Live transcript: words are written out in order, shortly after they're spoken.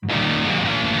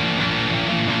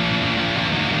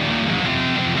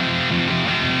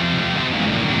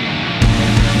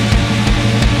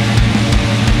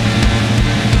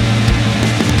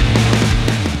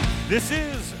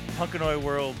Illinois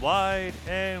worldwide,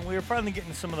 and we are finally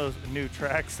getting some of those new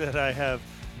tracks that I have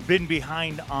been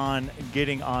behind on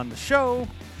getting on the show.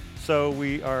 So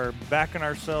we are backing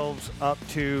ourselves up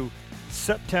to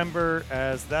September,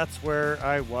 as that's where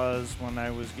I was when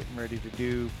I was getting ready to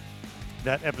do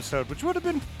that episode, which would have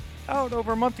been out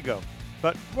over a month ago,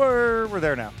 but we're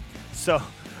there now. So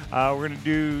we're going to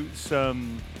do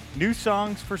some new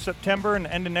songs for September, and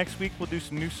the end of next week we'll do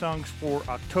some new songs for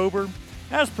October.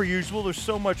 As per usual, there's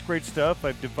so much great stuff.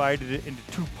 I've divided it into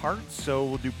two parts, so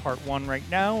we'll do part one right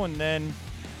now, and then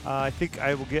I think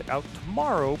I will get out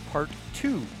tomorrow part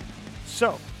two.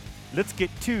 So let's get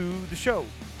to the show.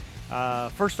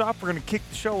 First off, we're going to kick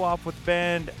the show off with a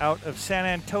band out of San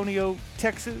Antonio,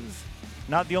 Texas.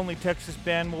 Not the only Texas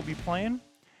band we'll be playing.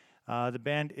 The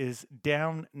band is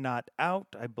Down Not Out.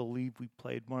 I believe we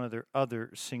played one of their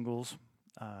other singles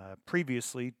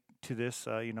previously to this,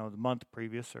 the month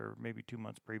previous or maybe 2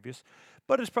 months previous.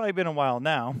 But it's probably been a while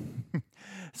now.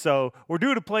 So we're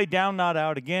due to play Down Not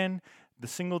Out again. The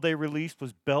single they released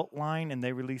was Beltline, and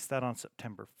they released that on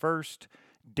September 1st.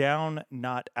 Down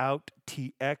Not Out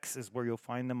TX is where you'll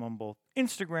find them on both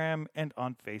Instagram and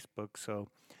on Facebook. So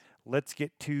let's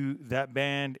get to that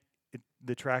band.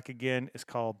 The track again is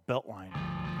called Beltline.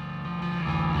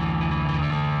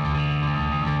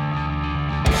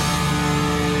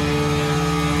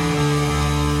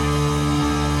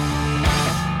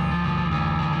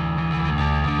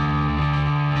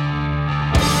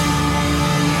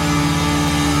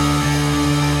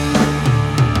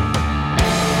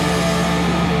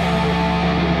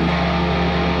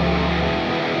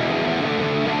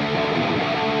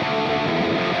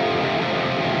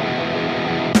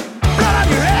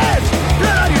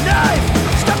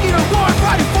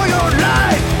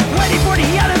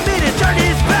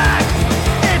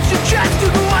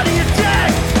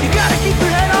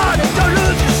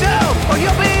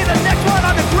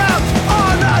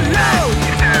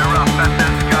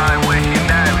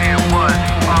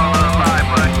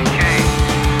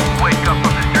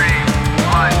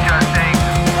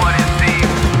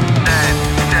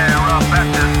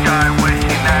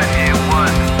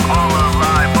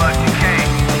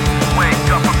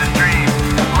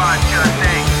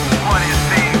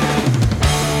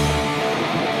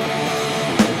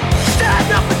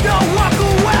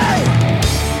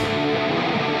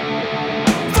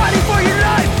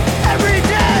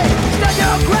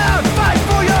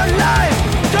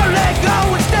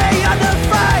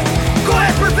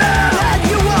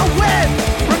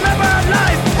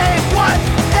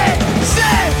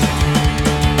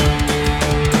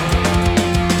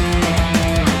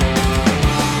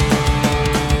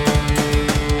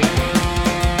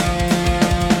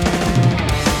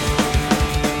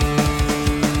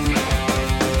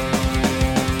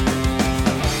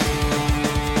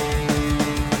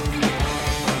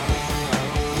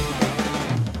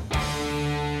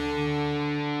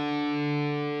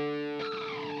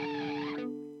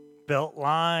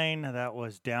 Beltline, that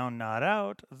was Down Not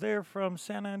Out. They're from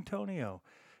San Antonio,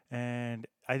 and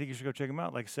I think you should go check them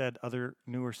out. Like I said, other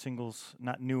newer singles,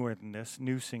 not newer than this,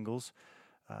 new singles,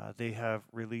 they have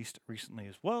released recently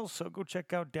as well, so go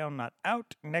check out Down Not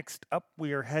Out. Next up,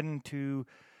 we are heading to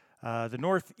the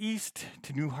Northeast,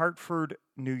 to New Hartford,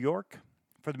 New York,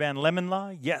 for the band Lemon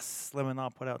Law. Yes, Lemon Law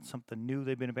put out something new.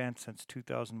 They've been a band since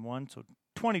 2001, so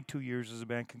 22 years as a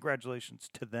band. Congratulations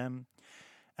to them.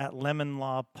 At Lemon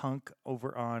Law Punk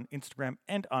over on Instagram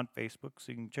and on Facebook,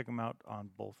 so you can check them out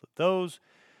on both of those.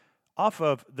 Off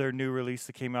of their new release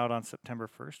that came out on September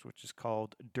 1st, which is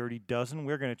called Dirty Dozen,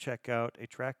 we're going to check out a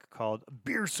track called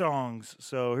Beer Songs.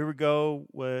 So here we go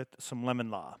with some Lemon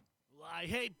Law. Well, I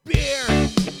hate beer.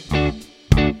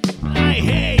 I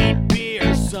hate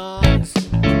beer songs.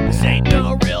 This ain't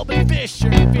no real big fish or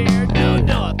beer.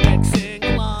 No effect, sing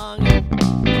along.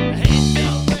 I hate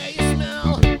the way you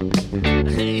smell.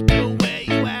 I hate the way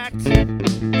you act.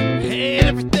 I hate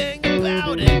everything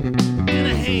about it. And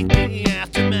I hate the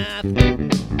aftermath.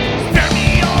 Spare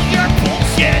me all your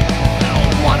bullshit. I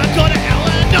don't wanna go to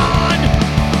Al-Anon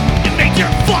and make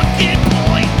your fucking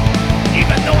point,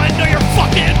 even though I know you're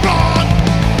fucking wrong.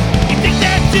 You think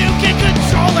that you can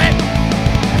control it?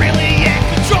 Really, it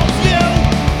controls you.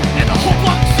 And the whole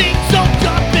block seems so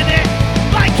dumb in it.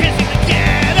 I can't seem to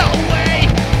get away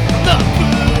from the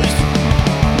booze.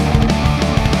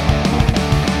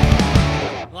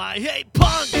 I hate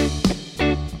punk.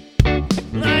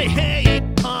 I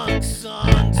hate punk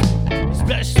songs,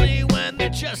 especially when they're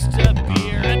just a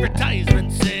beer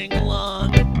advertisement sing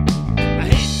along. I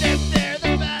hate that they're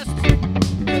the best,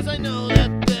 cause I know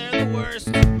that they're the worst.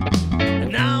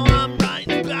 And now I'm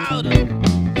writing about them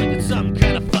like it's some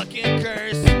kind of fucking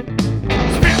curse.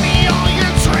 Spare me all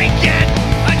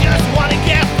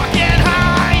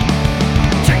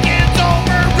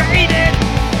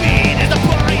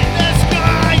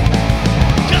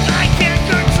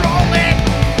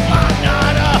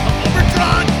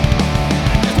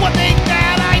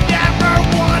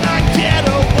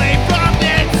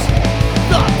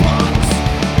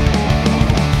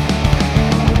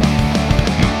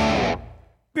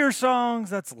Songs.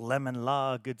 That's Lemon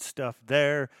Law. Good stuff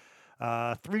there.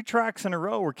 3 tracks in a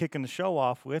row we're kicking the show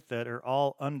off with that are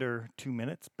all under 2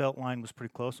 minutes. Beltline was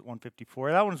pretty close at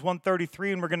 154. That one's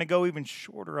 133, and we're going to go even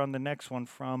shorter on the next one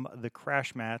from the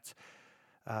Crash Mats.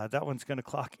 That one's going to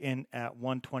clock in at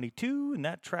 122, and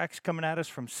that track's coming at us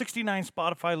from 69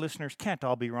 Spotify listeners. Can't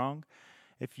all be wrong.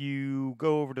 If you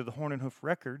go over to the Horn and Hoof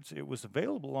Records, it was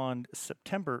available on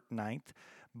September 9th,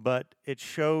 but it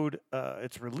showed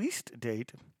its release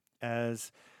date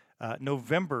as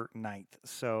November 9th.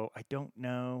 So I don't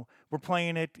know. We're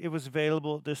playing it. It was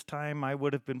available at this time. I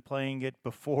would have been playing it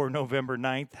before November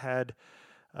 9th had,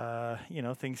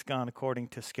 things gone according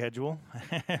to schedule,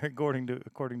 according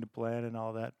to plan and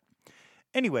all that.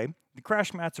 Anyway, the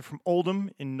Crash Mats are from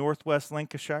Oldham in northwest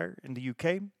Lancashire in the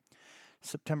UK.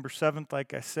 September 7th,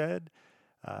 like I said.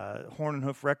 Horn and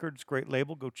Hoof Records, great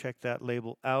label. Go check that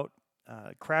label out.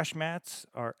 Crash Mats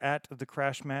are at the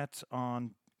Crash Mats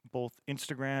on both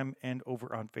Instagram and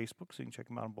over on Facebook, so you can check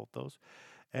them out on both those.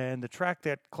 And the track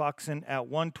that clocks in at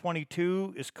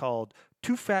 122 is called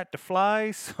Too Fat to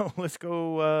Fly, so let's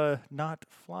go not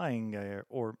flying,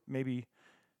 or maybe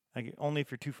only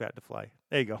if you're too fat to fly.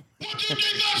 There you go.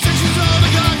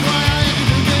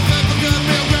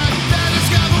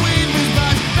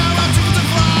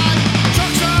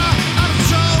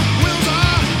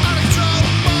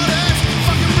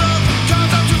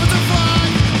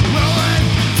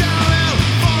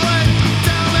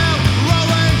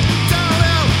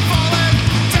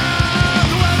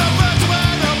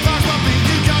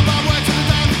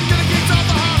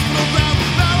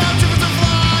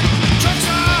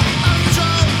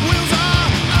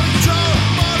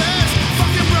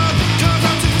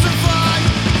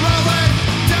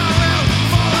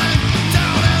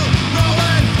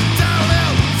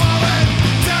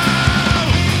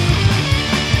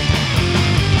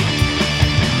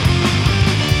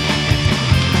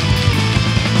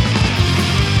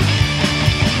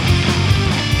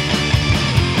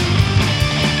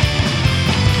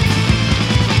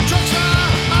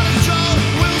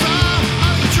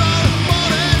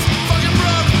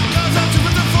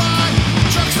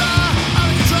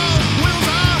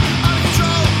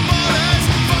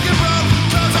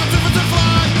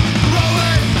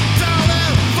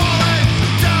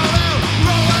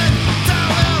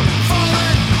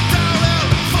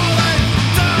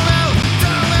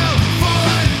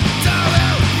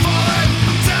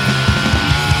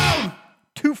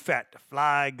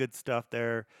 Good stuff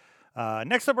there.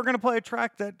 Next up, we're going to play a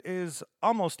track that is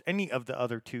almost any of the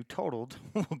other two totaled.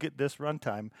 We'll get this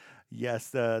runtime. Yes,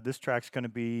 this track's going to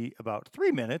be about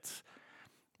 3 minutes.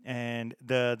 And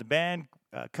the band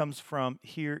comes from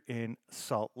here in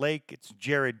Salt Lake. It's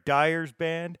Jared Dyer's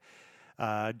band.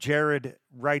 Jared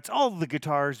writes all of the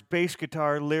guitars, bass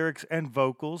guitar, lyrics, and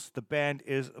vocals. The band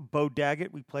is Bo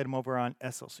Daggett. We played him over on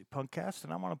SLC Punkcast,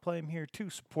 and I want to play him here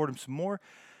too, support him some more.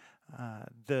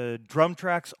 The drum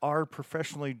tracks are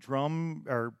professionally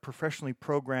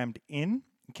programmed in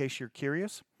case you're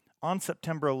curious. On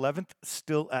September 11th,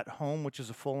 Still at Home, which is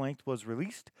a full length, was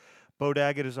released. Bo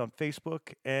Daggett is on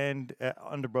Facebook and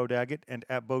under Bo Daggett and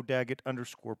at Bo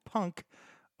Daggett_punk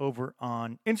over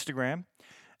on Instagram.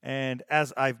 And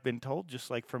as I've been told,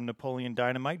 just like from Napoleon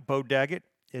Dynamite, Bo Daggett,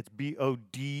 it's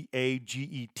Bodaget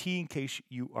in case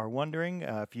you are wondering.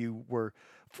 If you were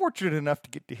fortunate enough to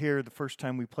get to hear the first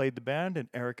time we played the band, and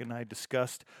Eric and I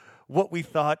discussed what we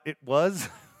thought it was,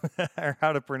 or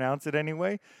how to pronounce it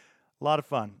anyway. A lot of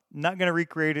fun. Not going to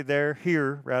recreate it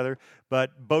here,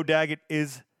 but Bo Daggett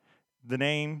is the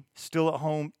name, Still at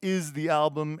Home is the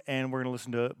album, and we're going to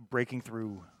listen to Breaking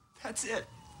Through. That's it.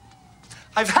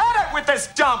 I've had it with this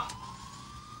dump.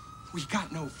 We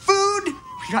got no food,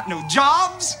 we got no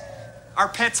jobs, our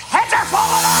pets' heads are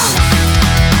falling off!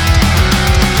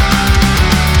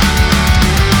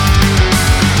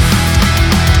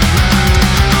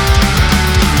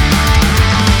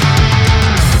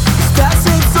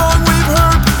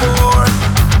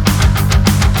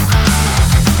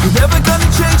 Never gonna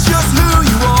change just who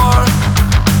you are.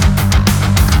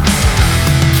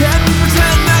 Can we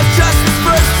pretend that's just the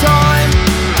first time?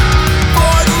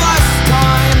 For the last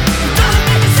time. It doesn't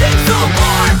make it seem so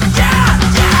bored. Yeah,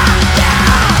 yeah,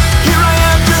 yeah. Here I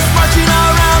am just marching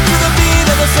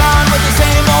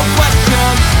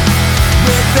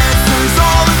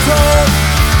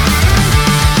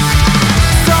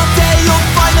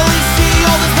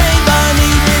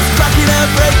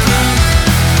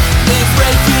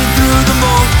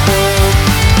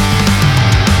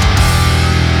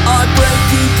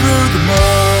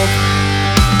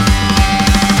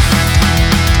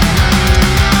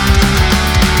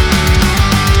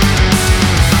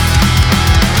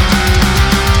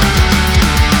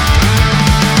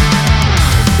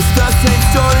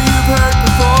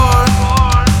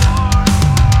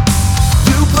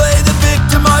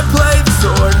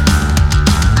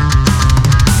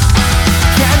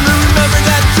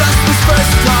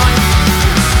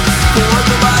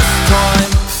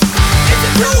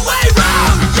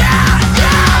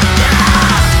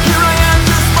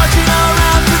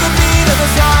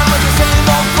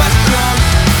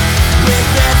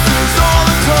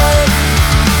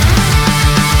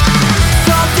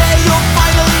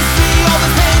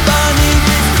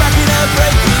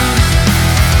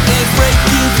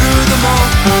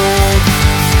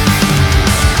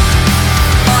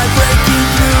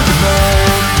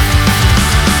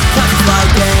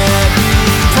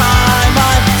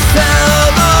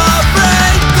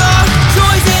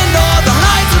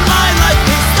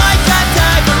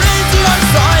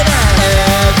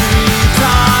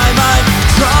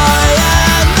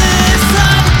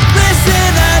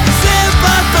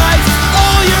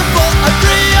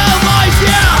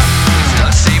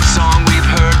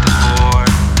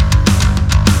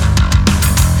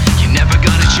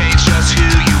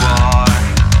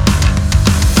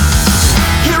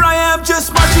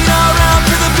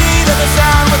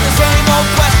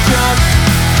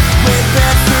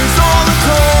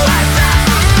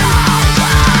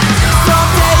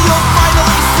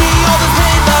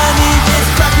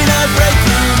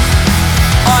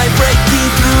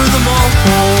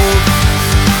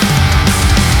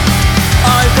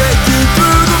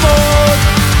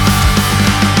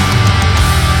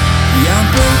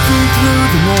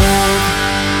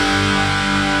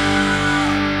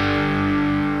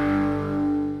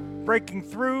breaking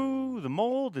through the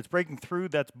mold. It's breaking through.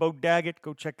 That's Bo Daggett.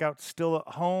 Go check out Still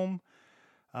at Home.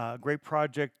 Great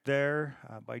project there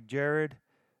by Jared.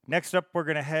 Next up, we're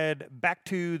going to head back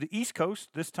to the East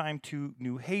Coast, this time to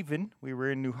New Haven. We were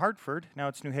in New Hartford. Now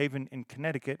it's New Haven in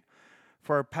Connecticut.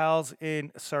 For our pals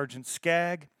in Sergeant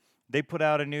Skag, they put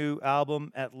out a new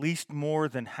album, At Least More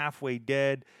Than Halfway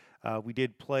Dead. We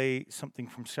did play something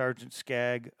from Sergeant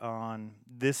Skag on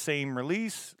this same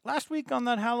release last week on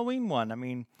that Halloween one. I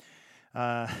mean,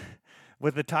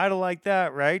 with a title like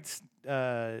that, right?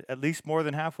 At Least More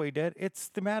Than Halfway Dead, it's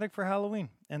thematic for Halloween.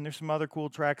 And there's some other cool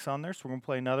tracks on there, so we're going to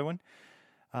play another one.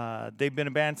 They've been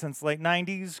a band since the late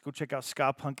 90s. Go check out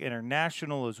Ska Punk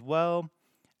International as well.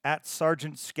 At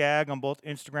Sergeant Skag on both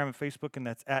Instagram and Facebook, and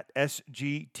that's at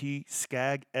SGT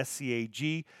Skag,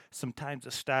 SCAG. Sometimes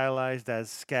it's stylized as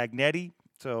Skagnetti.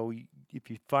 So if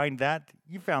you find that,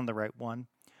 you found the right one.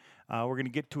 We're going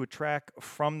to get to a track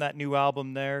from that new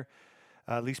album there,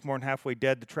 At Least More Than Halfway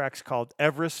Dead. The track's called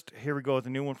Everest. Here we go with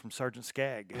a new one from Sergeant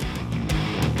Skag.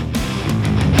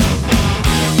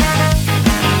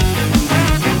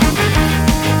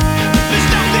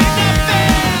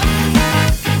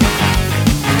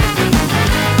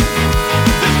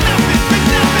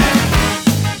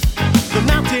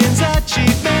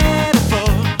 Cheap metaphor.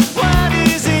 What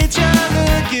is it you're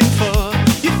looking for?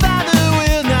 Your father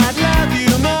will not love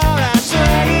you more, I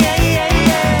swear.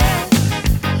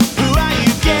 Who are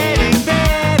you getting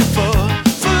better for?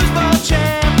 Football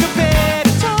champ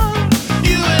competitor.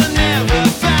 You will never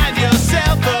find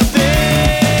yourself up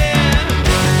there.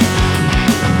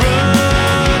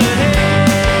 Run ahead.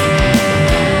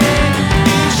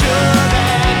 Ensure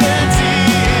that the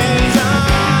team's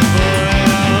on board.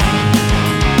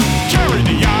 Carry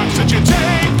the oxygen,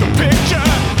 take the picture.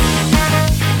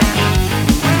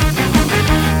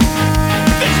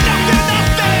 There's nothing up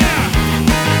there.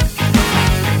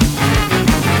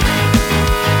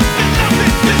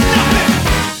 There's nothing.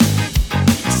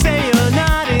 Say you're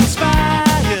not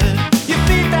inspired. Your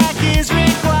feedback is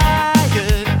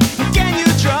required. Can you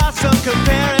draw some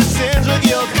comparisons with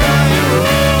your current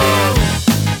role?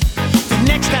 The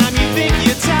next time you think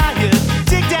you're tired,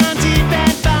 dig down deep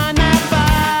and find that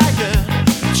fire.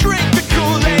 Drink the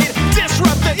Kool-Aid,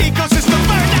 disrupt the ecosystem,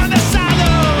 burn down the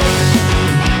silos.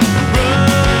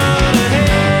 Run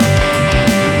ahead,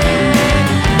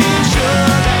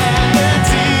 ensure that the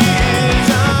team's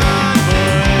on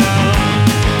board.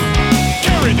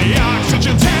 Carry the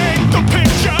oxygen, take the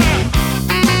picture.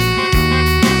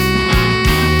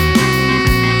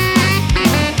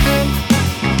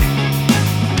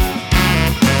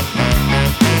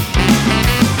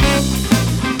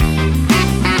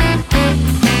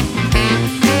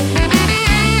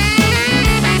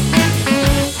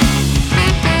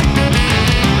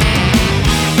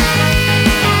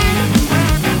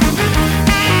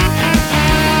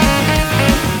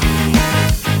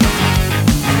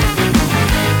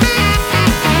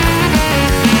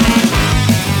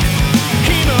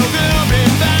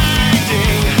 Hemoglobin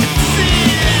binding, sea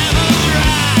levels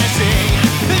rising.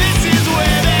 This is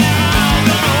where they're all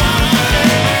gonna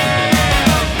live.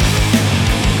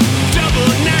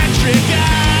 Double nitric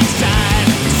oxide,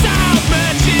 salt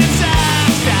merchants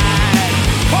oxide.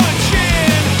 Punch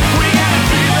in, we gotta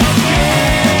feel those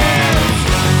kills.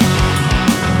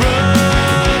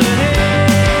 Run ahead,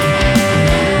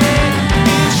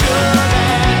 ensure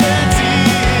that the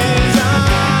team's on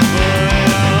board.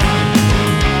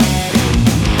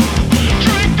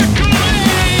 Drink the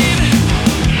Kool-Aid,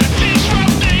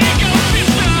 disrupt the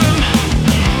ecosystem,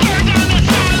 burn down the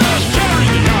silos, carry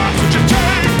the oxygen,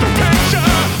 take the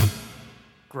picture.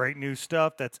 Great new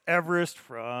stuff. That's Everest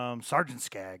from Sergeant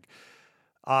Skag.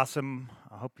 Awesome.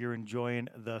 I hope you're enjoying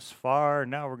thus far.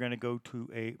 Now we're going to go to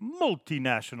a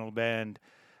multinational band.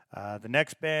 The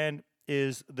next band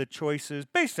is The Choices,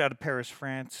 based out of Paris,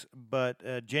 France.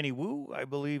 But Jenny Wu, I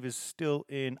believe, is still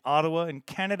in Ottawa in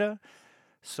Canada.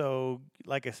 So,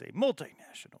 like I say,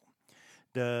 multinational.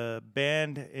 The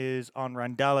band is on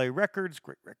Randale Records,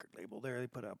 great record label there. They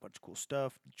put out a bunch of cool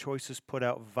stuff. The Choices put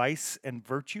out Vice and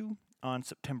Virtue on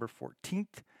September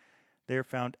 14th. They're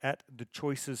found at The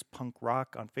Choices Punk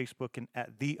Rock on Facebook and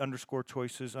at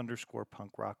 _choices_punk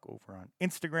rock over on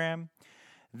Instagram.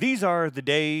 These Are the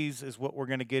Days is what we're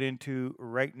going to get into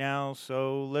right now.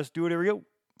 So let's do it. Here we go.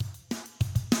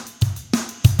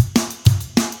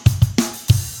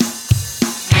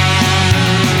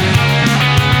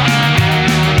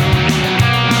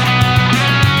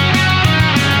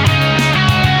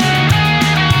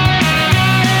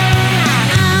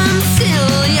 I'm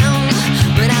still young,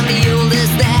 but I'm the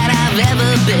oldest that I've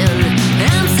ever been.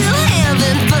 I'm still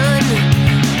having fun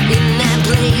in that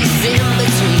place in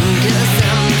between.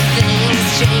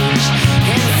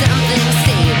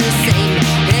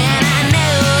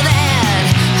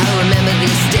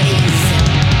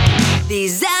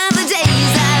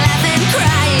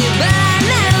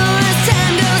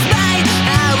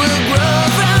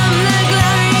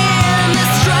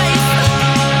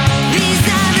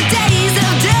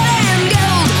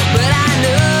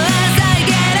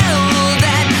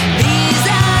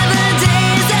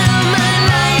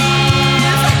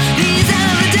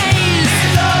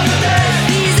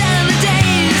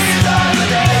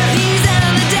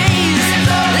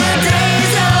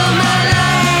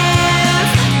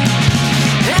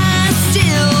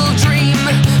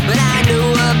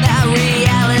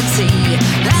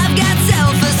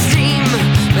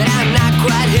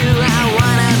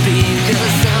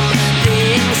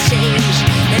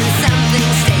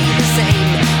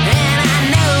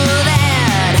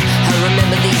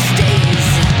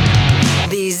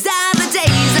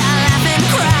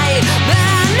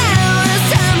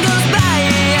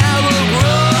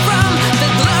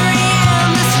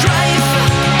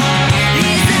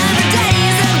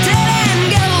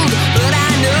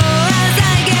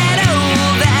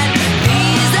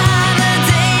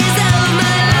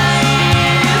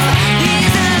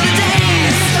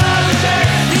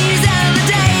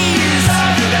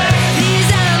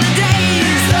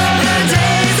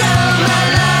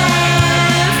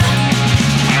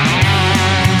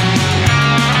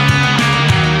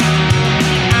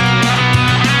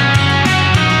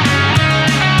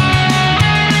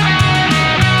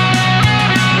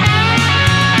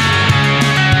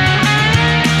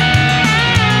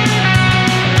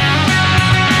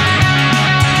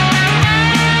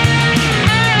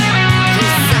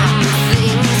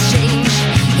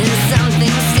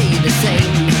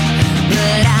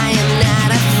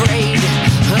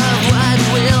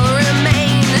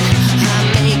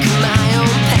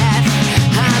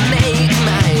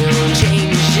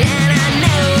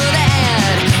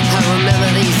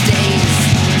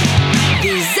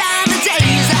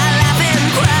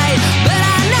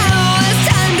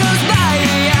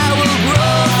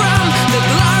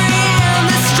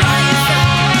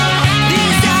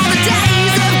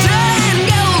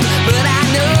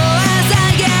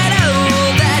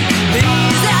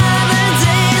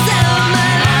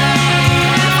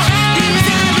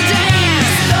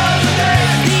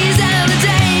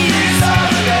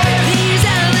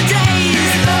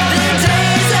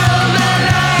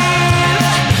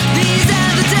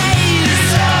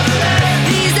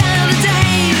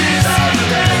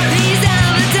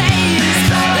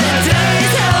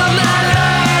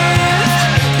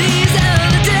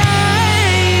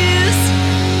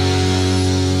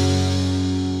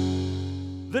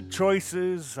 The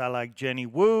Choices. I like Jenny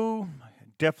Wu.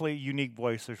 Definitely a unique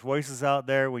voice. There's voices out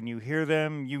there. When you hear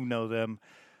them, you know them.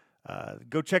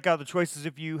 Go check out The Choices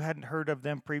if you hadn't heard of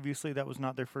them previously. That was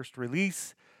not their first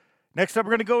release. Next up,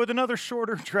 we're going to go with another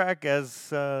shorter track, as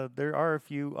there are a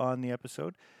few on the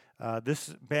episode.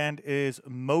 This band is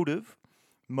Motive.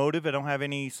 Motive, I don't have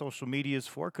any social medias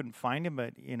for. Couldn't find him,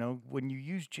 but, you know, when you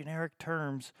use generic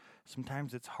terms,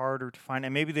 sometimes it's harder to find.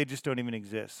 And maybe they just don't even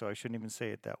exist, so I shouldn't even say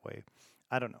it that way.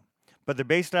 I don't know. But they're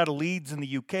based out of Leeds in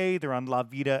the UK. They're on La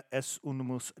Vida es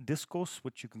Unimus Discos,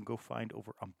 which you can go find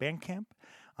over on Bandcamp.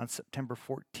 On September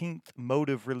 14th,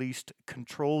 Motive released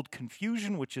Controlled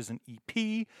Confusion, which is an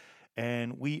EP.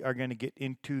 And we are going to get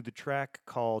into the track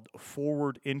called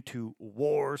Forward into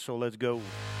War. So let's go.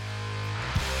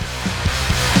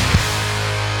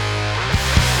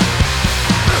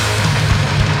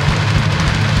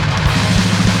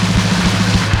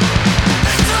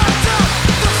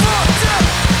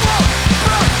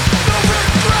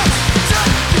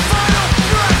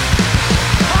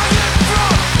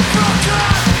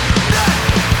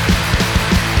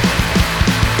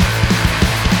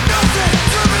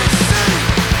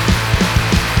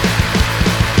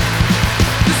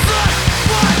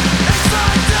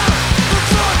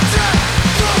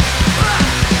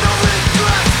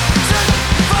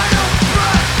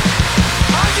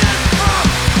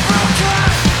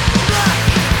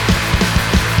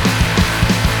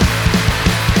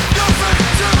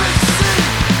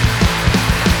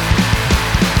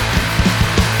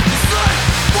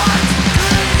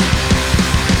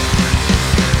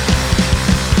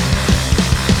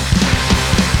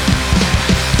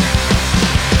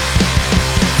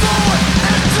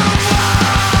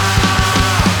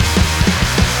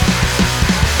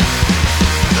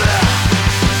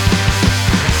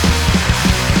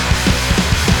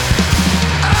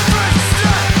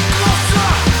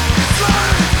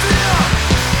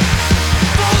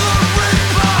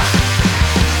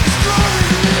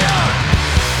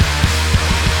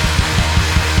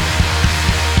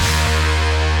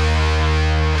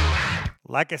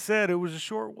 Like I said, it was a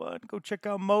short one. Go check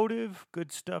out Motive.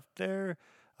 Good stuff there.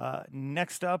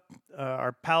 Next up,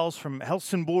 our pals from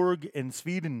Helsingborg in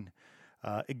Sweden.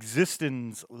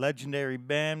 Existence, legendary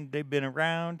band. They've been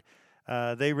around.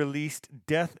 They released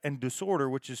Death and Disorder,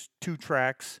 which is 2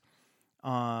 tracks,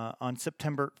 on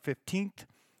September 15th.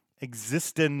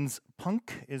 Existence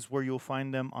Punk is where you'll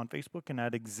find them on Facebook, and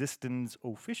at Existence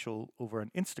Official over on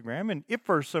Instagram. And if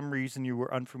for some reason you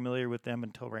were unfamiliar with them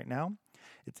until right now,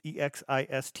 it's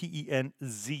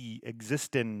EXISTENZ,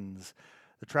 Existence.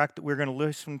 The track that we're going to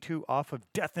listen to off of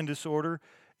Death and Disorder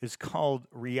is called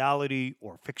Reality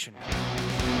or Fiction.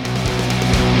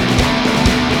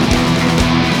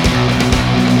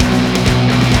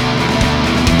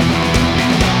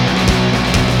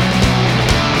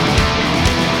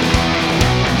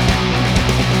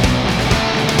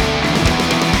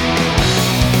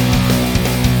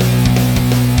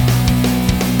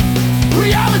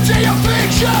 Reality or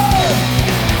fiction?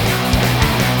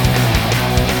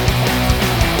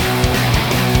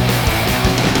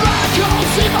 Black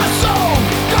holes in my soul,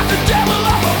 got the devil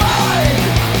on my mind.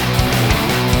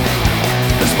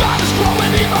 The spiders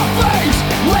crawling in my face,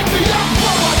 wake me up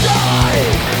before I die.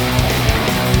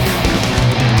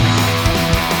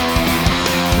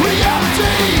 Reality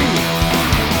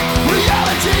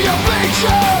or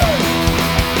fiction?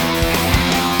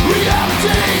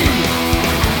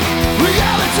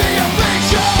 Reality or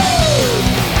fiction?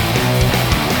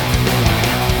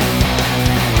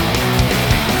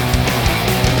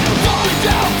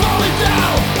 Falling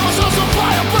down, my soul's on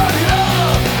fire, burning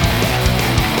up.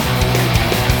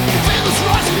 Feel this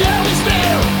rising, hell is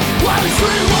near, while it's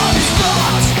real, while it's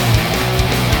not.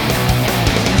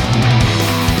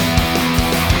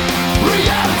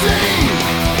 Reality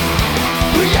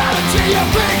or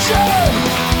fiction?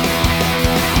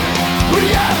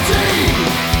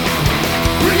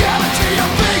 Reality or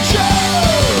fiction?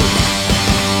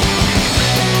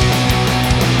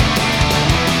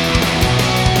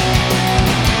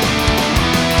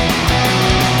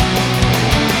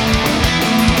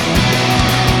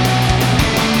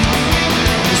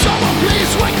 Someone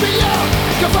please wake me up,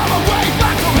 'cause I'm away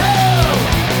back from hell.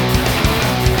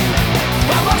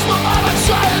 I lost my mind,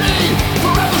 anxiety,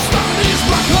 forever stuck in this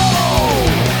black hole.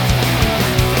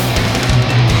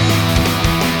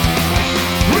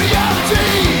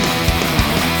 Reality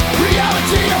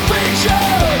or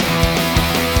fiction?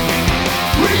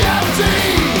 Reality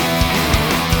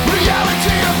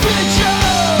or fiction?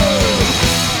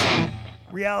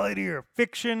 Reality or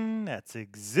Fiction, that's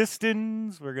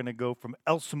Existence. We're going to go from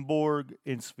Helsingborg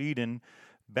in Sweden.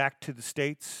 back to the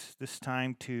States, this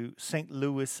time to St.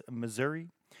 Louis, Missouri.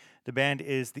 The band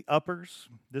is The Uppers.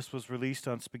 This was released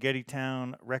on Spaghetti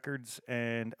Town Records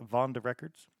and Vonda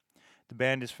Records. The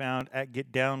band is found at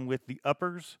Get Down with The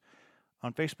Uppers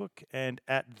on Facebook and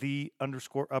at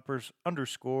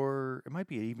 _uppers_. It might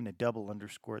be even a double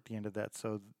underscore at the end of that.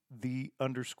 So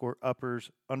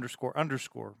 _uppers__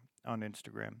 on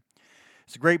Instagram.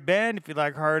 It's a great band. If you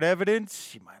like Hard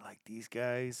Evidence, you might like these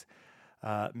guys.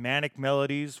 Manic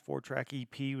Melodies 4-track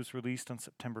EP was released on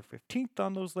September 15th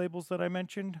on those labels that I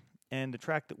mentioned. And the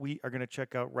track that we are going to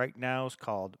check out right now is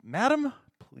called Madam,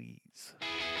 Please.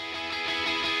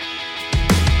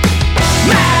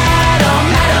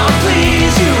 Madam, madam,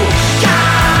 please, you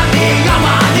got me on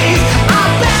my knees.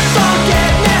 I beg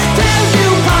forgiveness till you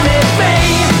punish me.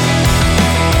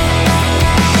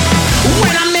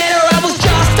 When I met her, I was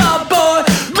just a boy,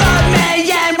 blood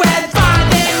man with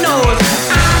fighting nose.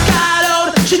 I got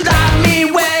old, she locked me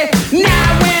away.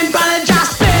 Now when brother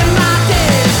just spend my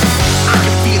days, I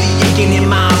can feel the aching in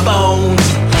my bones.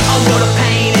 Oh, what a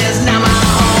pain is now my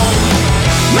home.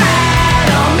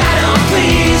 Madam, madam,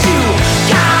 please, you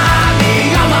got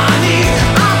me on my knees.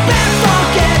 I beg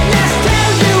forgiveness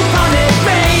till you punish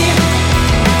me.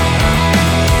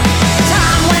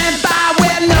 Time went by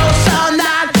with no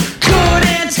sunlight.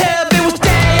 Couldn't tell if it was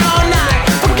day or night.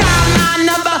 Forgot my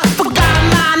number, forgot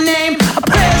my name. A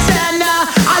prisoner,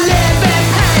 I live in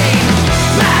pain.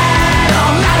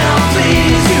 Madam, madam,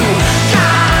 please, you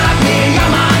got me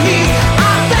on my knees.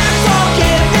 I beg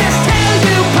forgiveness till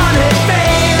you punish me.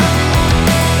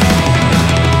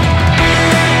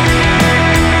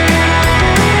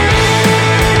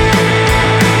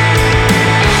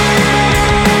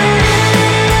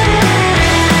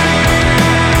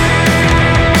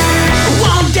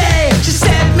 One day she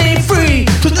set me free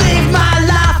to leave my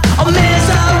life of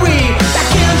misery.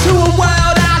 Back into a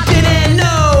world I didn't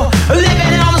know,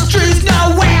 living on the streets,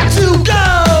 nowhere to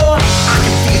go. I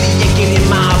can feel the aching in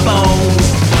my bones.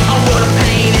 Oh, what a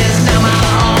pain is now my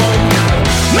home.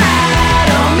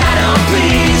 Madam, madam,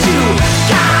 please, you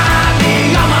got me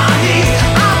on my knees.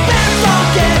 I beg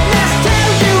forgiveness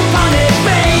till you punish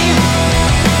me.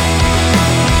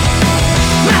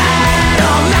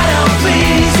 Madam, madam,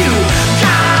 please, you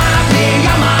got me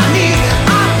on my knees. I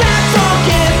beg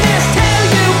forgiveness till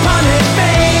you punish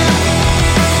me.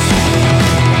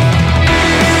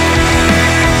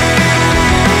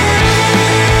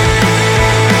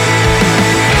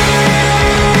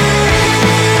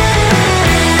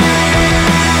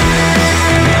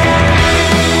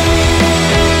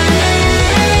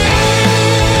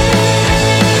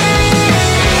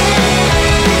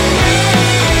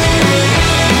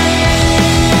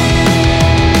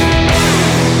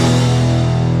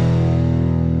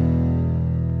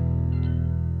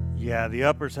 Yeah, the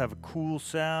Uppers have a cool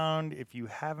sound. If you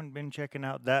haven't been checking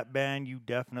out that band, you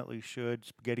definitely should.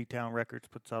 Spaghetti Town Records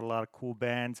puts out a lot of cool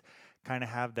bands. Kind of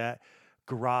have that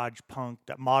garage punk,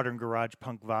 that modern garage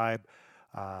punk vibe.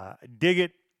 Dig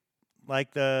it,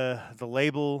 like the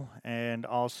label, and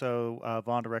also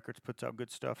Vonda Records puts out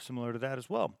good stuff similar to that as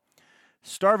well.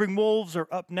 Starving Wolves are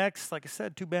up next. Like I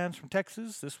said, two bands from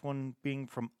Texas. This one being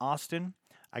from Austin.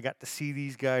 I got to see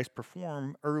these guys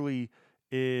perform early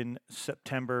in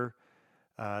September.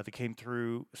 They came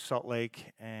through Salt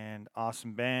Lake, and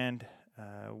awesome band.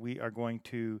 We are going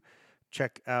to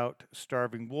check out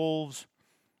Starving Wolves.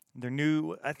 They're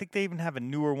new. I think they even have a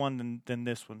newer one than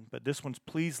this one. But this one's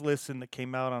Please Listen, that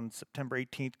came out on September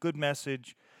 18th. Good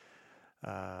message.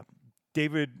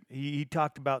 David, he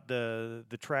talked about the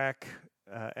track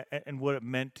and what it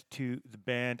meant to the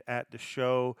band at the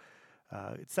show.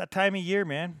 It's that time of year,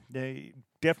 man. They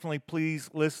definitely please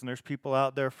listen. There's people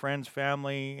out there, friends,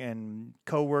 family, and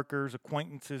coworkers,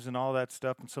 acquaintances, and all that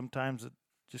stuff. And sometimes it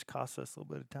just costs us a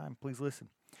little bit of time. Please listen.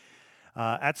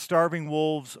 At Starving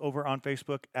Wolves over on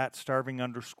Facebook, at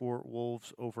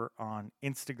starving_wolves over on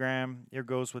Instagram. Here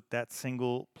goes with that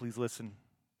single, Please Listen.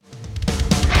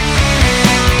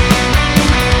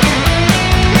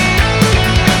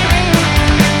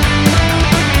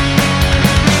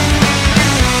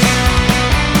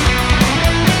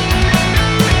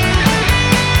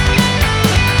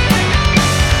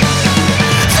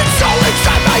 It's all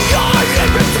inside my heart,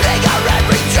 everything I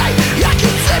every day. I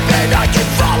keep slipping, I keep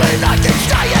falling, I keep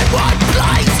staying in one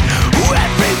place.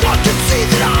 Everyone can see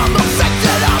that I'm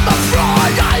affected, I'm a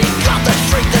fraud. I ain't got the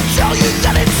strength to tell you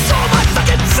that it's all my fucking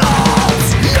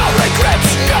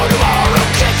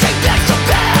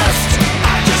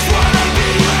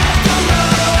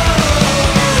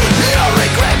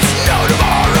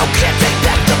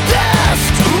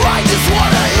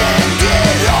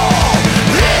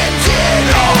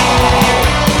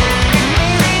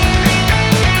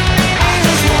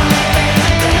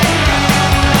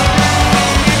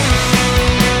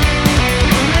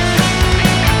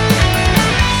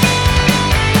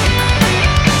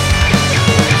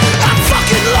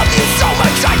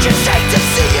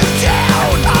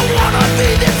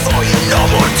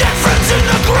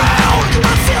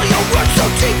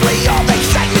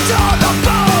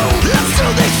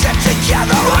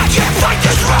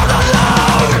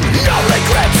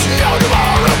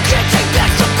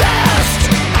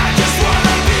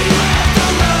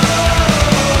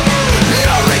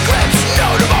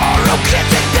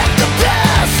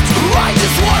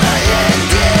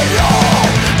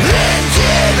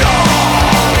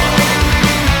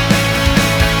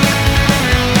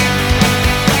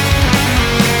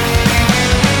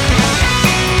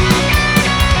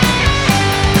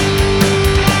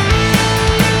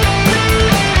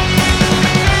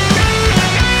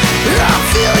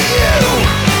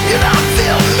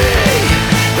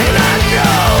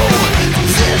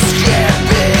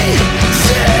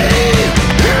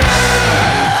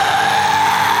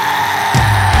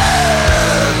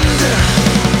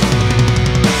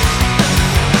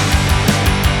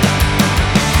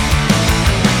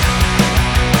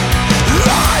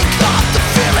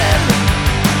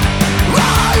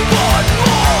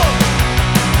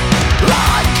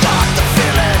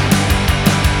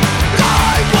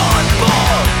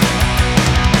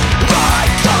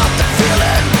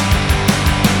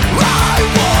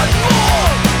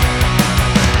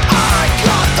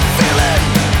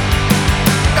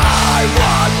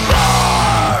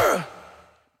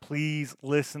please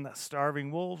listen. That's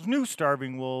Starving Wolves, new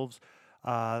Starving Wolves.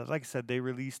 Like I said, they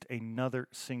released another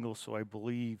single, so I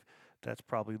believe that's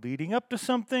probably leading up to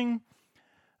something.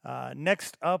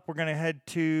 Next up, we're going to head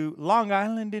to Long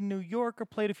Island in New York. I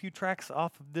played a few tracks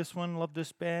off of this one. Love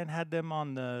this band. Had them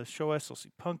on the Show SLC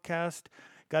Punkcast.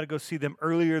 Got to go see them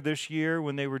earlier this year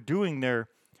when they were doing their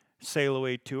Sail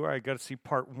Away tour. I got to see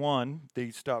part one. They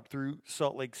stopped through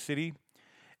Salt Lake City,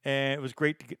 and it was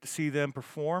great to get to see them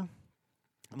perform.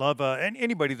 Love and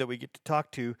anybody that we get to talk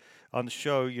to on the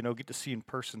show, get to see in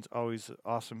person is always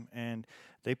awesome. And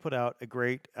they put out a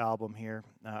great album here.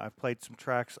 I've played some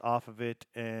tracks off of it,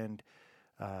 and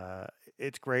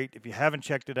it's great. If you haven't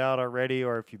checked it out already,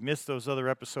 or if you've missed those other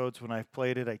episodes when I've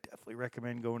played it, I definitely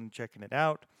recommend going and checking it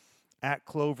out. At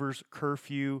Clover's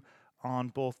Curfew on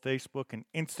both Facebook and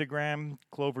Instagram.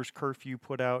 Clover's Curfew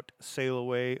put out Sail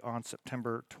Away on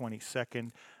September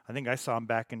 22nd. I think I saw them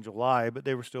back in July, but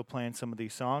they were still playing some of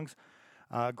these songs.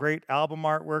 Great album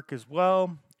artwork as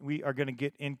well. We are going to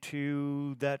get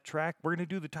into that track. We're going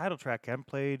to do the title track. I haven't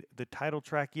played the title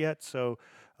track yet, so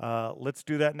let's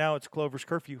do that now. It's Clover's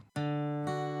Curfew.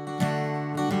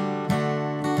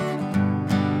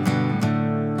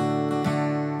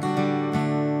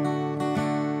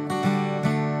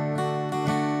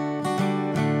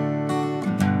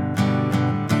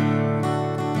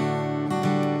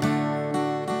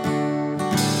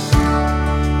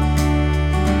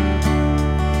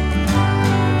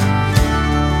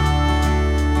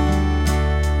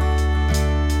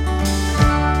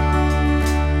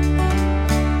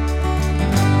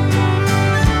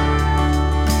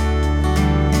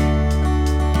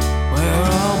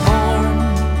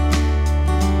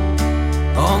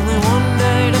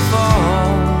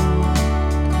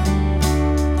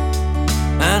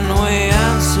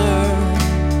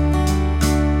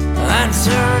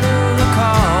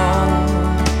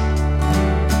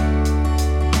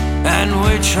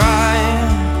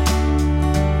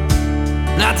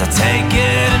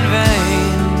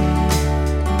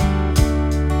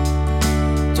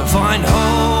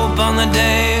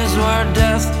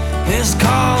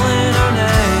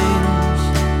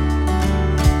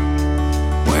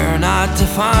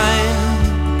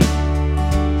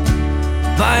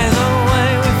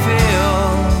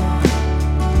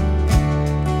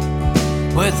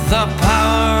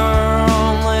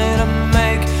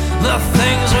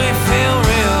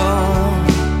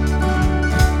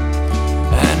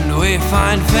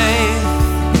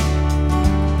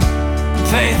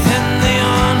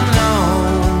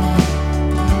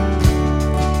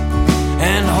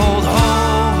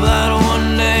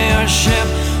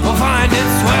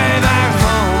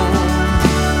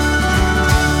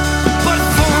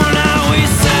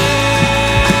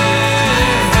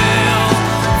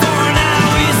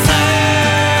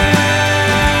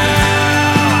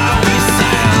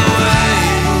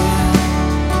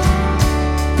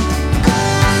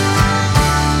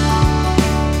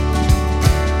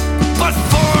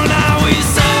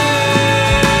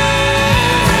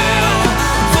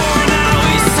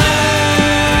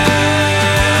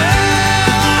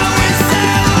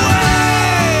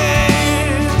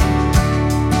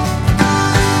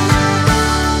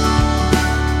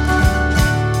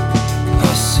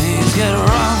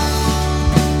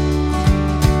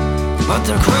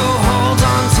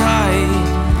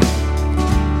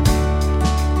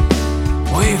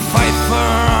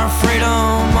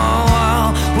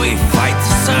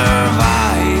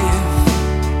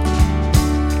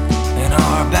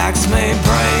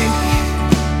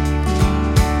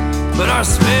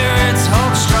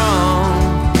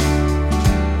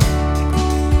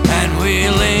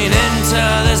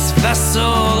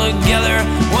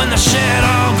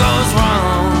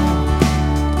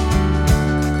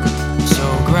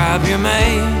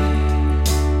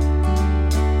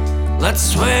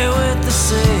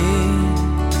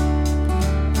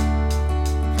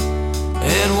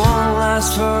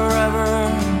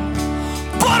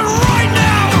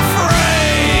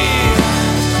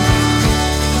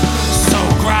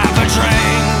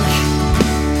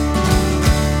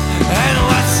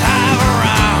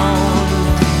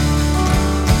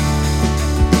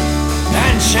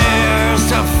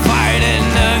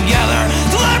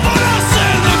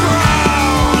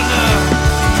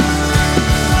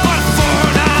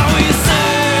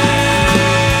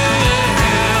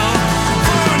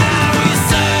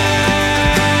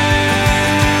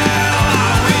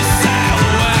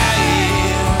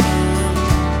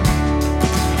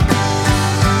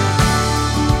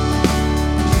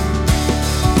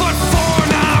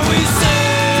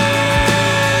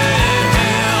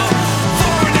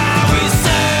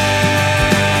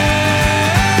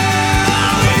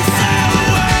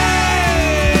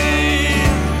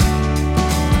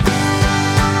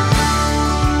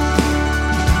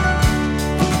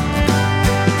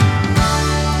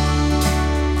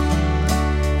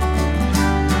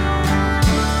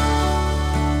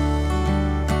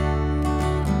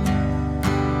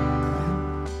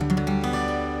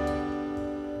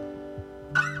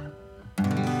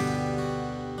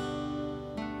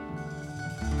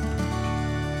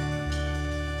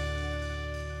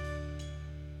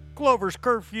 Clover's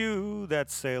Curfew,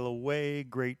 that's Sail Away.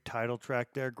 Great title track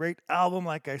there. Great album,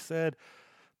 like I said.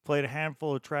 Played a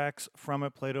handful of tracks from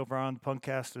it, played over on the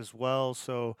Punkcast as well,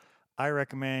 so I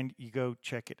recommend you go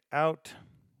check it out.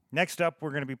 Next up,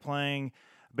 we're going to be playing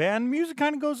a band. Music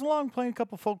kind of goes along, playing a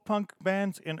couple folk punk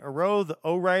bands in a row, the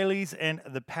O'Reillys and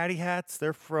the Patty Hats.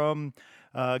 They're from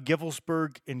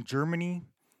Gevelsberg in Germany.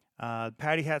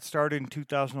 Patty Hat started in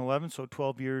 2011, so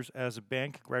 12 years as a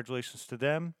band. Congratulations to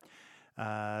them.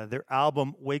 Their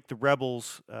album, Wake the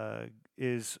Rebels,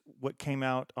 is what came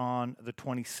out on the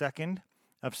 22nd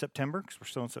of September, because we're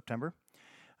still in September.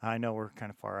 I know we're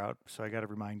kind of far out, so I got to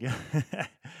remind you.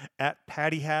 At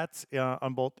Patty Hats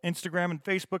on both Instagram and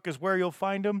Facebook is where you'll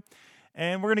find them.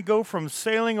 And we're going to go from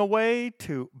sailing away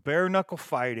to bare knuckle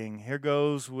fighting. Here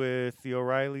goes with the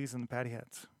O'Reillys and the Patty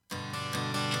Hats.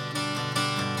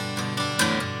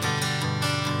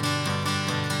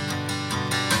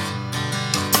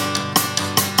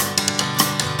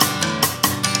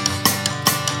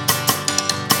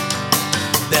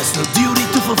 There's no duty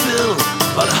to fulfill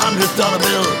but $100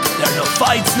 bill. There are no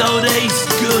fights nowadays,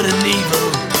 good and evil.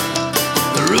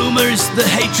 The rumors, the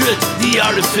hatred, the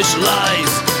artificial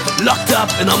lies, locked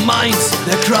up in our minds,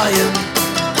 they're crying.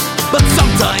 But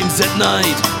sometimes at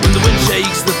night, when the wind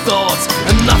shakes the thoughts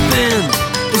and nothing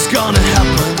is gonna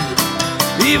happen,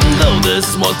 even though this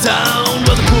small town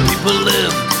where the poor people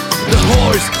live, the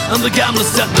whores and the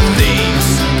gamblers and the thieves,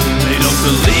 they don't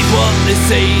believe what they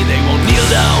say, they won't kneel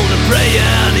down and pray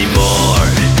anymore.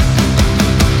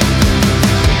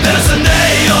 There's an A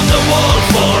on the wall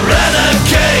for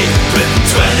renegade, written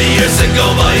 20 years ago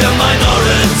by a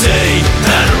minority,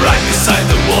 and right beside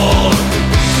the wall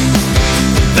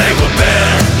they were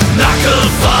bare knuckle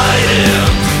fighting,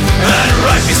 and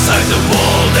right beside the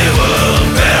wall they were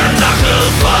bare knuckle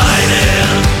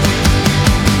fighting.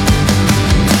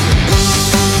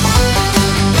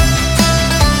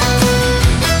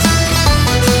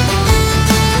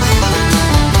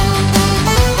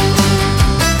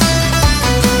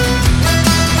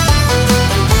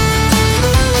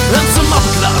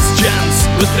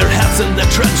 With their hats and their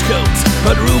trench coats,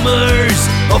 heard rumors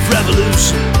of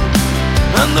revolution,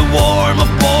 and the warmth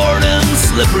of boredom,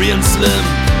 slippery and slim,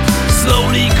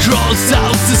 slowly crawls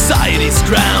out society's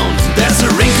ground. There's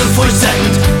a wrinkle for a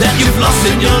second that you've lost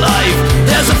in your life,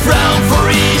 there's a frown for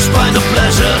each pint of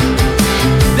pleasure.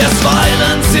 There's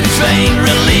violence in train,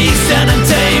 released and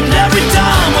untamed every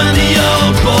time when the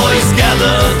old boys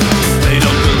gather. They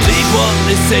don't believe what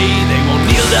they say, they won't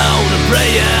kneel down and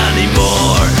pray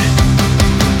anymore.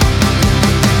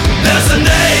 There's an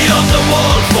A on the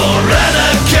wall for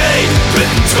renegade,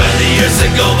 written 20 years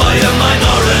ago by a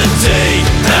minority,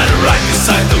 and right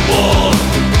beside the wall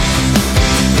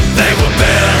they were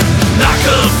bare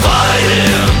knuckle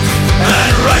fighting,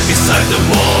 and right beside the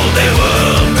wall they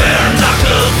were bare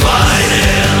knuckle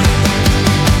fighting.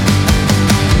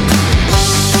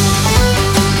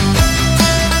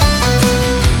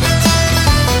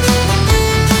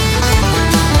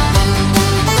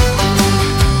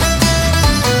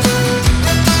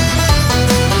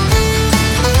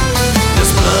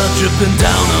 Dripping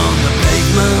down on the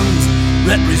pavement,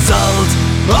 red result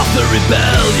of the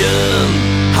rebellion.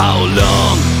 How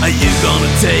long are you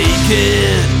gonna take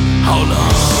it? How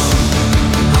long?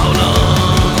 How long?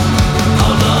 How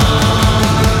long?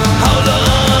 How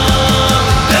long?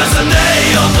 There's an A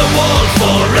on the wall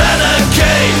for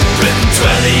renegade, written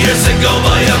 20 years ago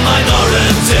by a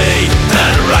minority,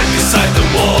 and right beside the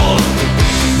wall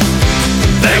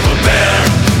they were bare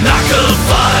knuckle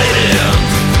fighting,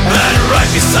 and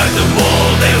right beside the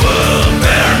wall they were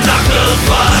bare knuckle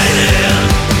fighting.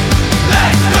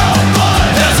 Let's go,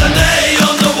 boys! There's an A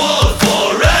on the wall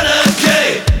for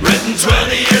renegade, written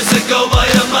 20 years ago by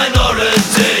a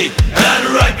minority, and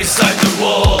right beside the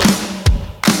wall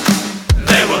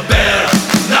they were bare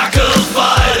knuckle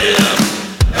fighting,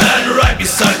 and right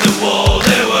beside the wall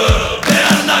they were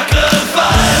bare knuckle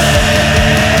fighting.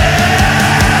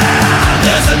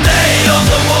 There's an A on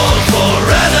the wall for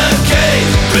renegade,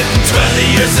 written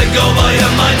 20 years ago by a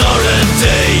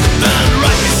minority, and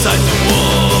right beside the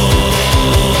wall,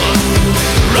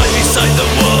 right beside the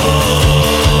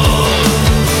wall,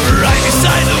 right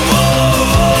beside the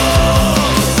wall,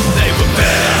 they were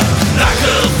bare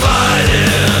knuckle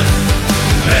fighting,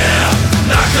 bare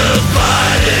knuckle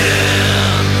fighting.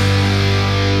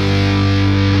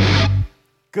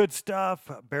 Good stuff.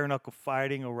 Bare knuckle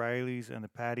fighting, O'Reillys and the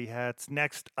Patty Hats.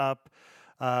 Next up,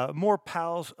 more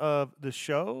pals of the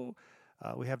show.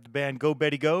 We have the band Go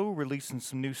Betty Go releasing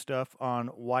some new stuff on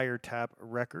Wiretap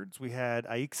Records. We had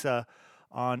Aixa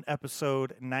on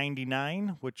episode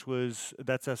 99, which was,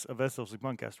 that's us of SLC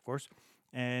Bunkcast, of course.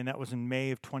 and that was in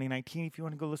May of 2019. If you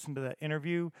want to go listen to that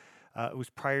interview, it was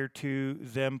prior to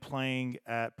them playing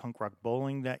at Punk Rock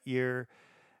Bowling that year.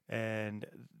 And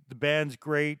the band's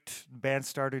great. The band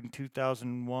started in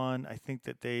 2001. I think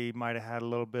that they might have had a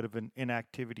little bit of an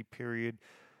inactivity period.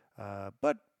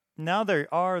 But now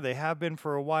they have been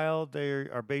for a while. They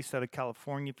are based out of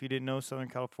California, if you didn't know, Southern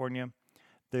California.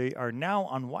 They are now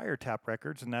on Wiretap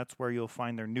Records, and that's where you'll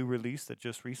find their new release that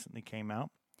just recently came out.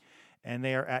 And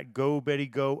they are at Go Betty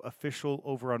Go Official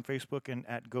over on Facebook and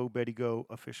at Go Betty Go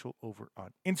Official over on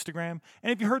Instagram.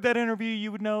 And if you heard that interview,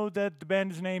 you would know that the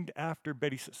band is named after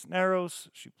Betty Cisneros.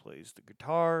 She plays the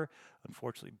guitar.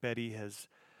 Unfortunately, Betty has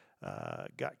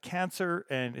got cancer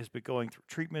and has been going through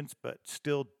treatments, but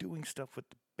still doing stuff with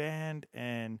the band.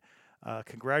 And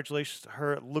congratulations to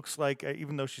her. It looks like,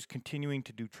 even though she's continuing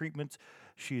to do treatments,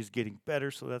 she is getting better,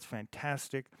 so that's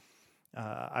fantastic.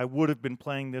 I would have been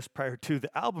playing this prior to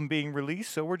the album being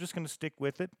released, so we're just going to stick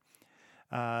with it.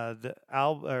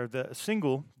 The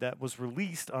single that was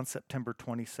released on September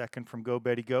 22nd from Go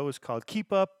Betty Go is called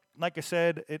Keep Up. Like I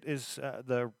said, it is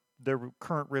their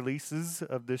current releases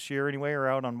of this year anyway are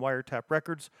out on Wiretap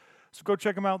Records. So go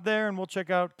check them out there, and we'll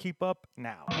check out Keep Up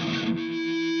now.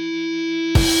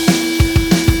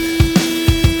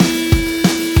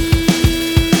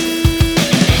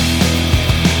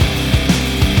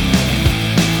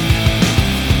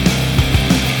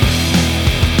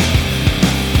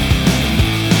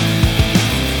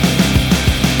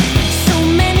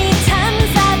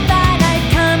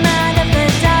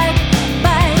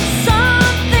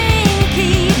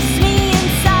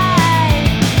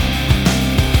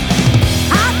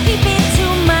 Keep it to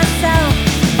myself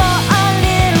for a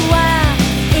little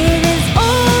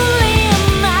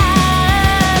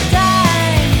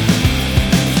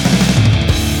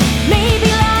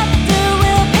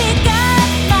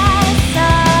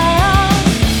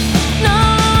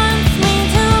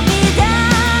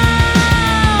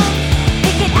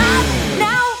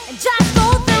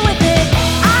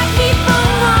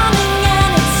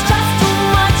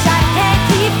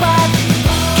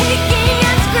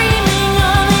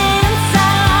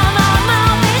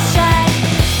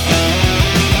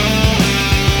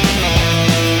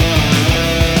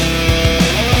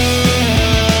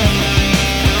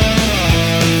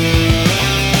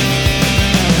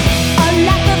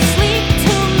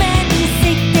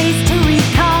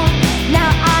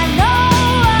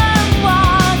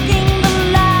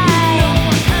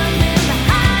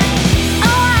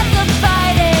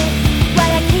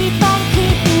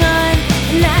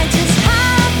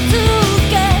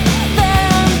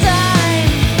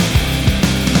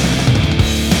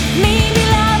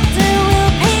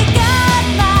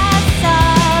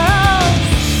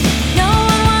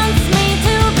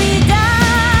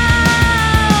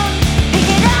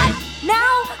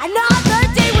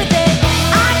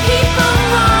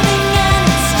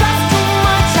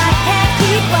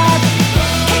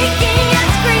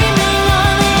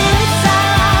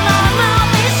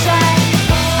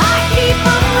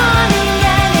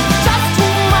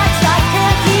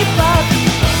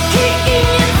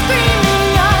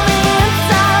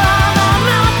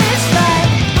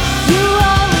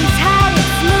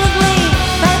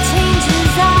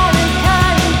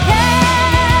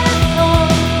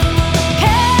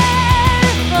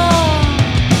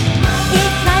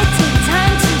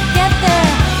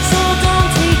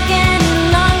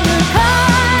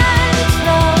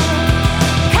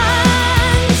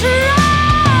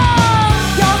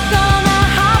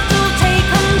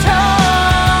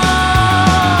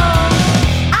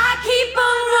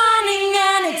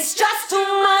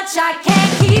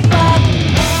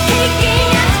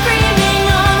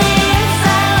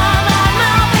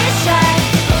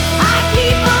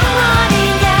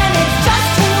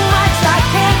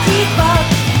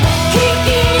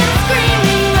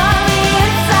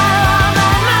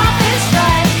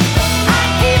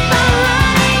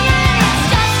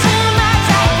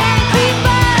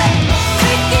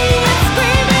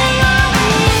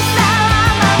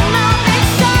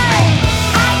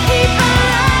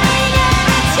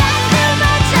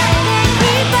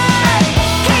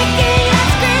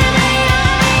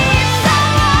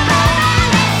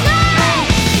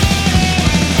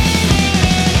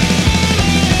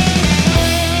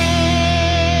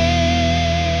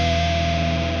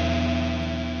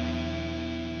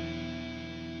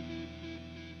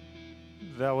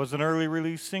That was an early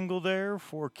release single there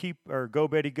for Go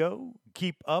Betty Go.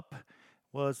 Keep Up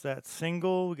was that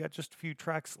single. We got just a few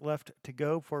tracks left to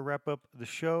go before we wrap up the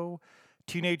show.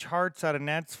 Teenage Hearts out of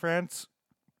Nantes, France.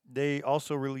 They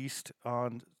also released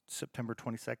on September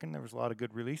 22nd. There was a lot of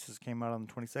good releases came out on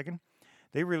the 22nd.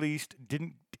 They released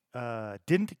Didn't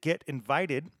Get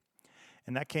Invited,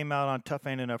 and that came out on Tough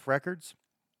Ain't Enough Records.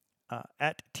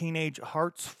 At Teenage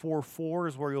Hearts 44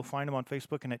 is where you'll find them on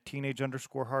Facebook, and at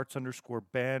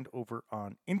teenage_hearts_band over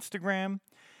on Instagram.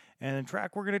 And the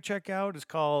track we're going to check out is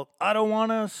called I Don't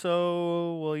Wanna,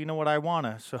 so, well, you know what I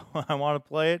wanna, so I want to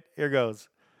play it. Here goes.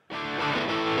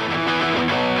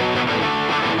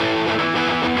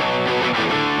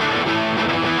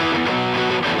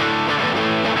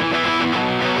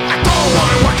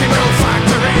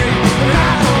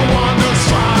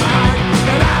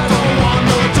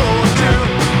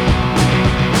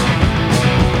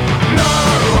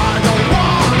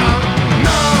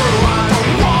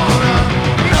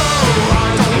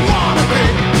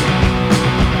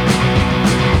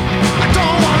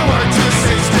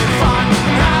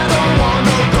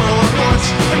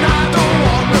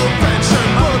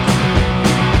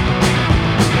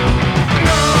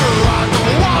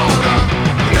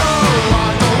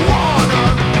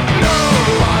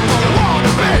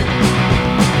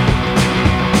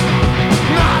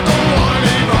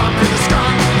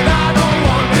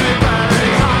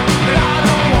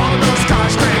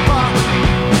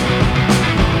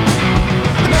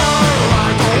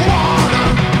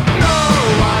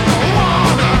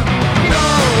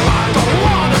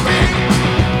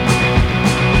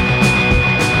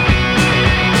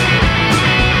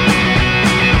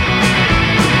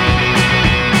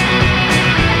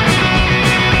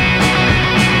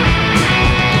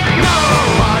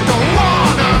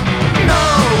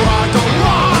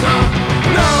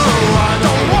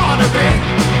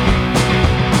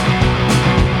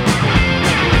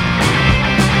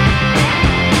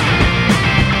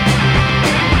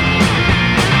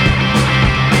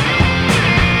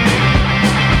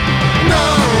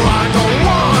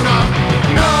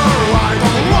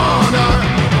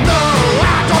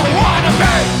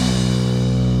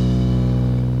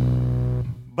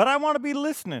 But I want to be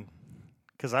listening,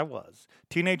 because I was.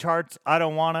 Teenage Hearts, I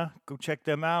Don't Wanna. Go check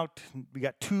them out. We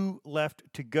got 2 left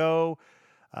to go.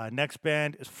 Next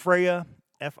band is Freya,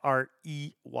 Freya.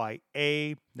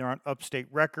 They're on Upstate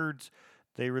Records.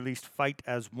 They released Fight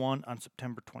as One on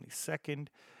September 22nd.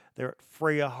 They're at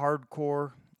Freya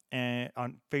Hardcore and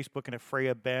on Facebook, and at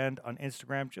Freya Band on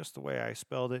Instagram, just the way I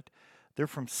spelled it. They're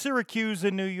from Syracuse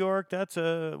in New York. That's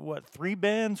 3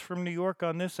 bands from New York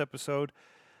on this episode.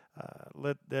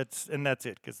 That's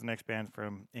it, because the next band's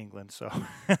from England. So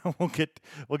we'll get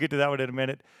to that one in a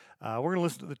minute. We're gonna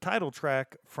listen to the title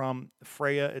track from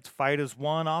Freya. It's "Fight as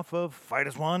One" off of "Fight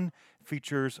as One."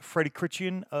 Features Freddie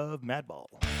Critchian of Madball.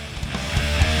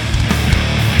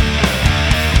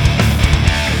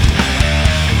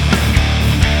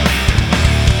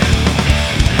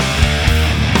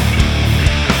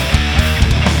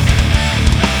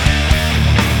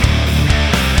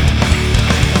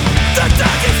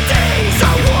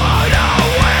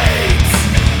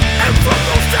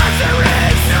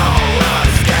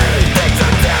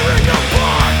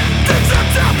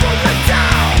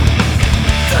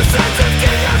 The sense of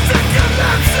chaos and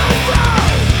collapse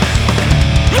around.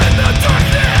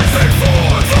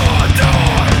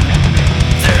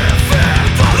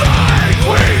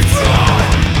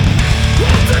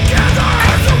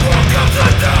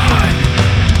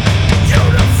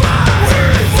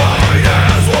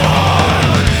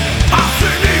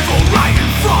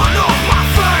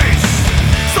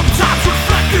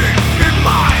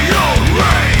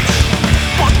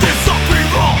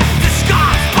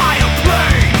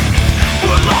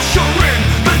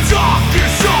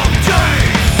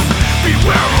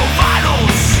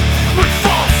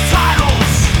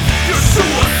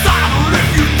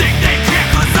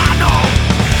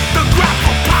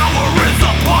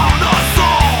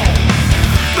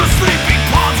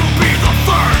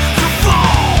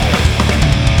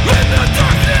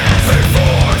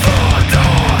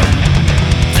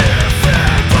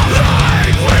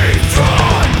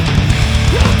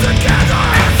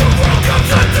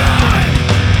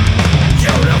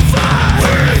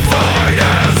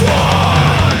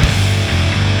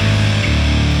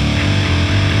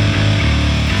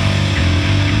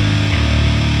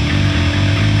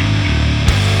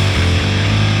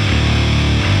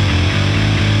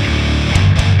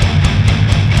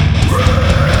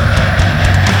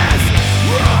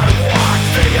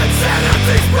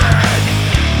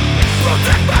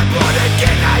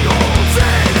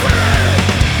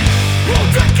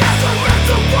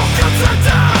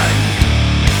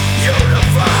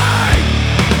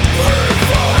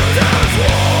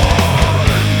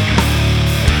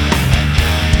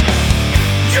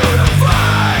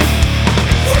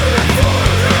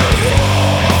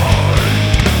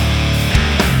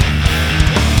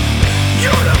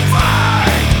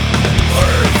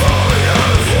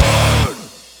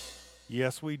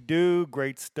 Yes, we do.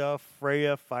 Great stuff.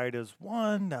 Freya, Fight as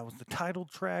One. That was the title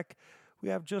track. We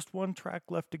have just one track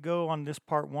left to go on this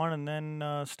part one, and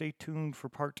then stay tuned for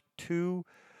part two.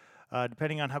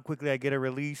 Depending on how quickly I get it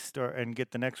released and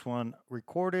get the next one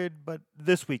recorded. But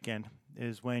this weekend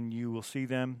is when you will see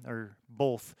them, or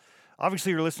both.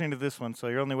 Obviously, you're listening to this one, so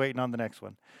you're only waiting on the next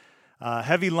one.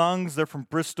 Heavy Lungs, they're from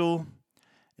Bristol.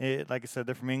 Like I said,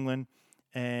 they're from England.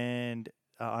 And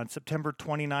on September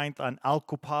 29th on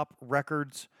Alcopop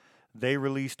Records, they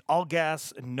released All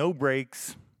Gas, No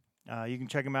Brakes. You can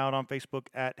check them out on Facebook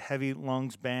at Heavy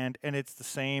Lungs Band, and it's the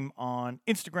same on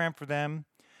Instagram for them.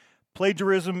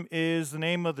 Plagiarism is the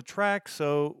name of the track,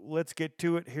 so let's get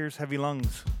to it. Here's Heavy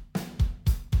Lungs.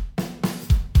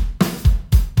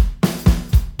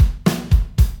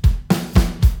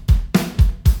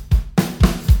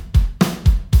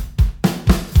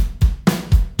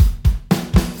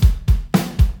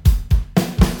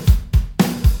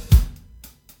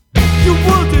 You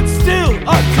wouldn't steal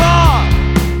a car.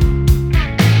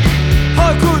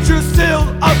 How could you steal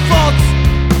a thought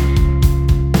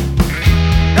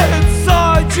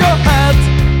inside your head?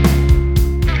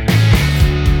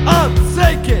 I'm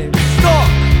taking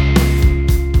stock.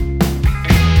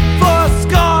 First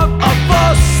come, a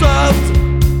first served.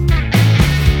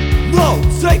 No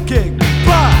taking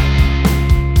back.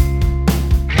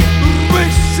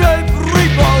 Reshape,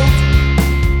 rebuild,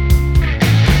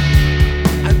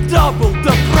 and double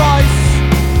the price.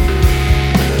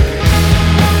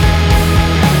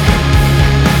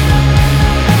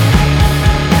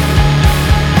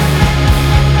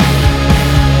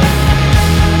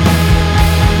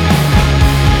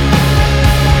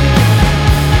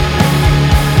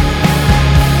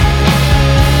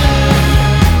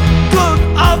 Good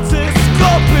artists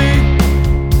copy,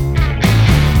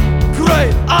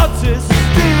 great artists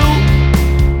steal.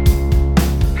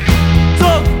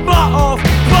 Dogma of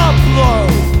Pablo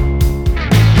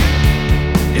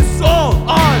is all I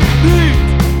need.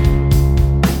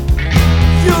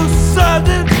 You said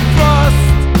it first,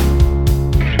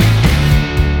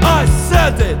 I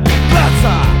said it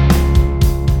better.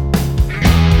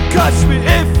 Catch me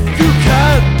if you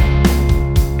can.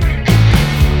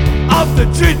 I'm the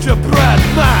gingerbread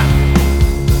man.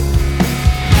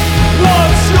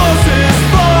 What's yours is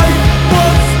mine,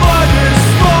 what's mine is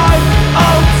mine.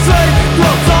 I'll take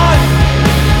your time.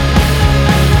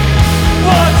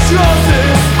 What's yours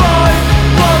is mine,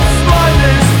 what's mine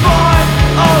is mine.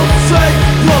 I'll take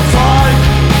your time.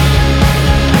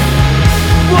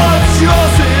 What's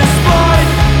yours is mine,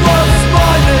 what's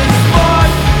mine is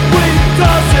mine. We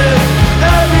does it,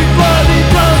 everybody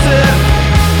does it.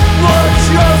 What's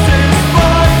yours is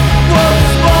mine,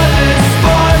 what's mine is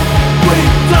mine. We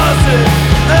does it,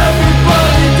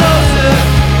 everybody does it.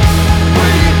 We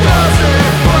does it,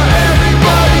 but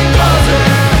everybody does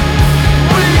it.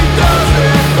 We does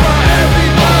it, but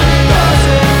everybody does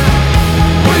it.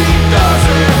 We does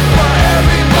it, but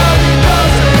everybody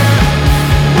does it.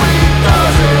 We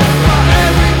does it, but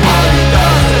everybody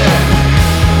does it.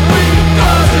 We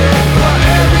does it, but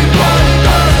everybody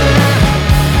does it.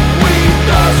 We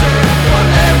does it, but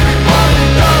everybody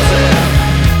does it.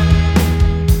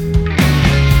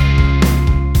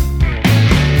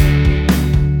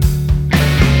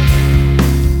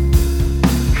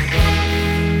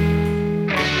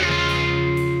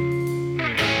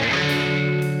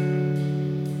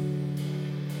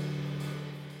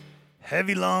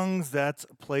 Heavy Lungs, that's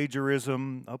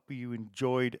Plagiarism. Hope you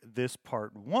enjoyed this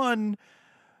part one.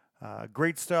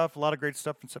 Great stuff, a lot of great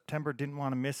stuff in September. Didn't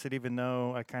want to miss it, even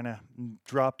though I kind of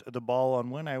dropped the ball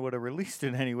on when I would have released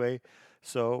it anyway.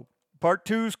 So part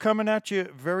two's coming at you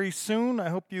very soon. I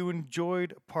hope you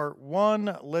enjoyed part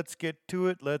one. Let's get to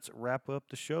it. Let's wrap up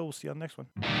the show. We'll see you on the next one.